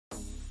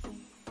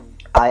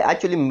I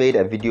actually made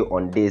a video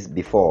on this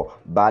before,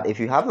 but if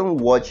you haven't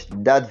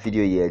watched that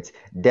video yet,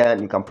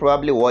 then you can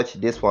probably watch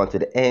this one to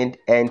the end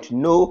and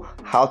know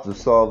how to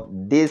solve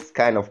this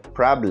kind of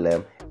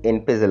problem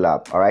in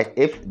Pixellab. Alright,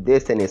 if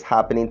this thing is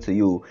happening to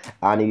you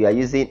and you are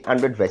using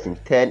Android version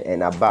 10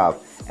 and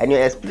above, and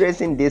you're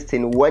experiencing this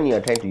thing when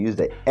you're trying to use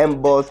the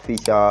emboss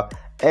feature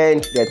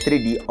and the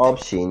 3D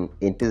option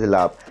in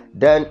Pixellab,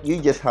 then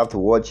you just have to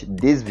watch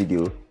this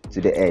video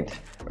to the end.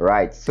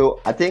 Right,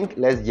 so I think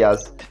let's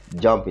just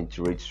jump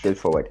into it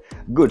straightforward.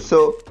 Good.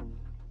 So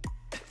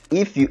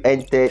if you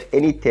entered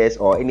any text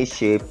or any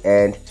shape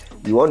and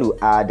you want to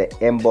add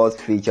the emboss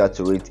feature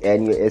to it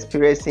and you're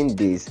experiencing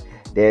this,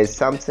 there's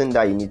something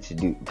that you need to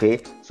do.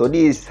 Okay, so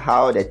this is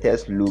how the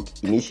text look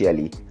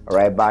initially. All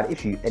right, but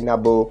if you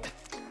enable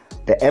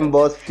the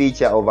emboss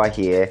feature over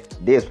here,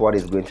 this is what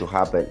is going to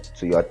happen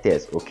to your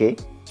text. Okay,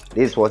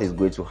 this is what is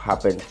going to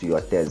happen to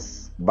your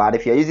text. But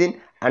if you're using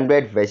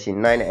Android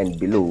version 9 and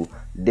below,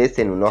 this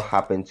thing will not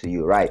happen to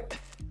you, right?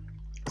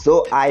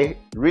 So I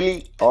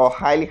really or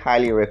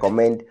highly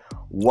recommend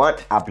one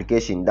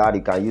application that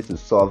you can use to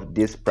solve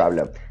this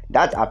problem.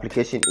 That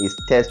application is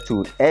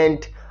TextToon,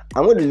 and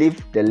I'm going to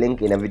leave the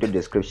link in the video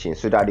description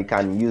so that you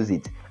can use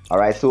it.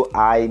 Alright, so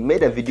I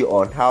made a video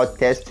on how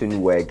TextToon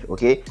works.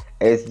 Okay,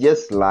 it's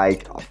just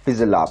like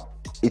Pixellab.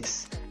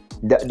 It's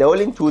the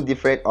only two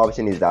different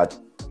option is that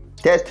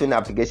TextToon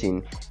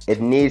application,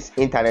 it needs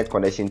internet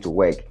connection to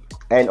work,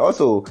 and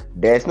also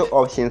there's no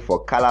option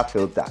for color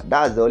filter.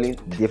 That's the only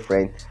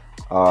difference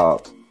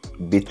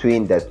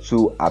between the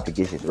two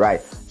applications, right?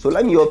 So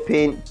let me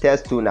open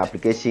TextToon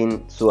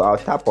application. So I'll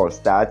tap on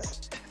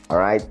start. All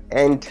right,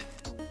 and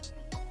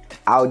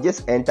I'll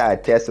just enter a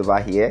text over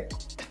here.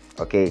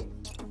 Okay,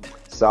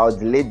 so I'll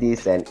delete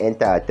this and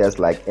enter a text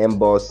like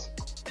emboss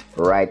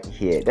right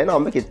here. Then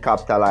I'll make it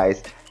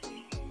capitalized.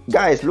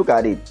 Guys, look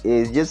at it.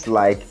 It's just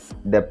like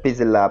the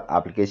Pixellab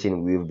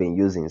application we've been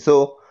using.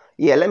 So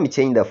yeah, let me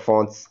change the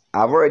fonts.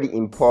 I've already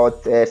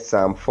imported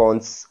some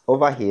fonts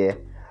over here,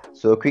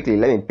 so quickly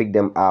let me pick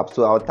them up.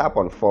 So I'll tap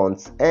on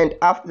fonts, and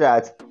after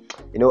that,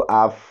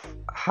 I've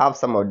have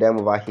some of them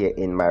over here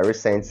in my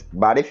recent.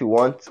 But if you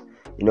want,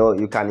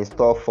 you can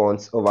install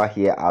fonts over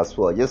here as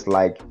well, just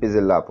like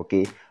Pixellab.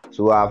 Okay,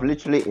 so I've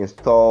literally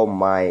installed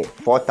my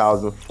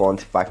 4000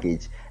 font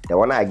package. The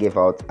one I gave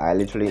out, I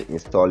literally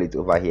install it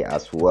over here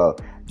as well,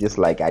 just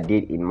like I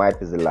did in my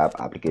Pixellab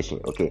application.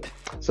 Okay,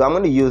 so I'm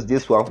going to use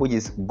this one, which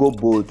is Go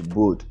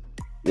Bold.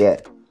 Yeah,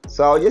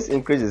 so I'll just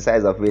increase the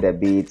size of it a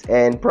bit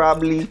and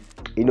probably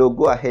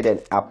go ahead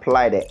and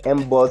apply the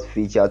emboss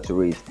feature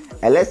to it,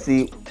 and let's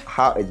see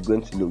how it's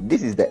going to look.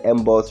 This is the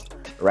emboss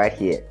right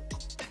here.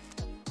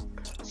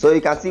 So you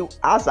can see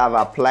as I've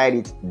applied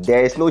it,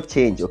 there is no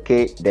change.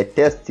 Okay, the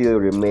text still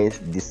remains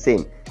the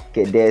same.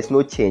 Okay, there is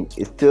no change,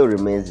 it still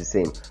remains the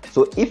same.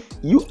 So if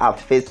you are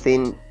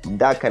facing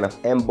that kind of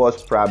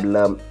emboss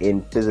problem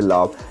in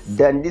Pixellab,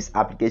 then this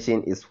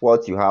application is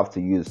what you have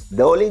to use.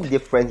 The only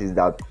difference is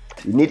that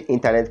you need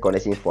internet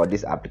connection for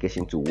this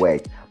application to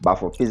work, but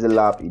for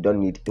Pixellab you don't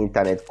need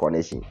internet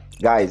connection,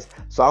 guys.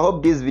 So I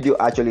hope this video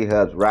actually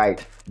helps,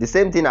 right? The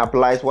same thing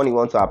applies when you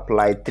want to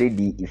apply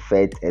 3D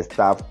effects and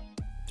stuff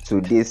to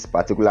this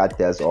particular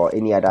text or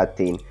any other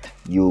thing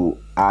you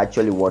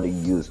actually want to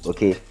use.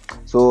 Okay,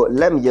 so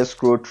let me just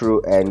scroll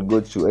through and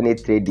go to any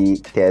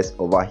 3D text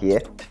over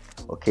here.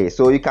 Okay,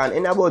 so you can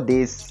enable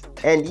this,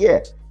 and yeah,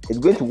 it's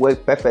going to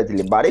work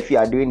perfectly. But if you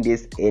are doing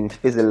this in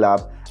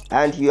Pixellab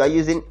and you are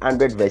using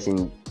Android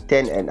version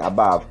 10 and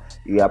above,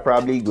 you are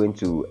probably going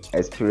to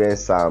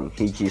experience some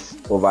hitches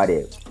over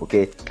there.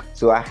 Okay,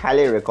 so I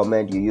highly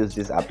recommend you use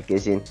this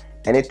application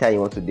anytime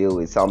you want to deal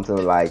with something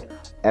like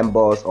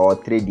emboss or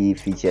 3D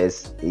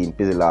features in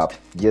Pixellab.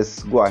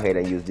 Just go ahead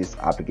and use this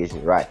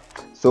application, right?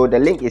 So the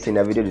link is in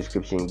the video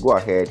description. Go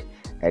ahead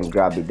and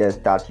grab it, then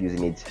start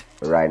using it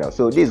right now.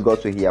 So this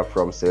got to hear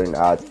from Serene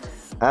Art,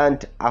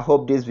 and I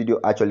hope this video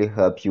actually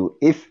helped you.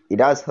 If it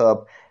does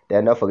help,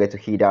 then don't forget to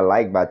hit that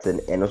like button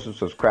and also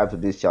subscribe to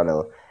this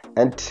channel.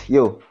 And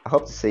I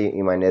hope to see you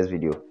in my next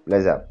video.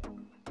 Bless up.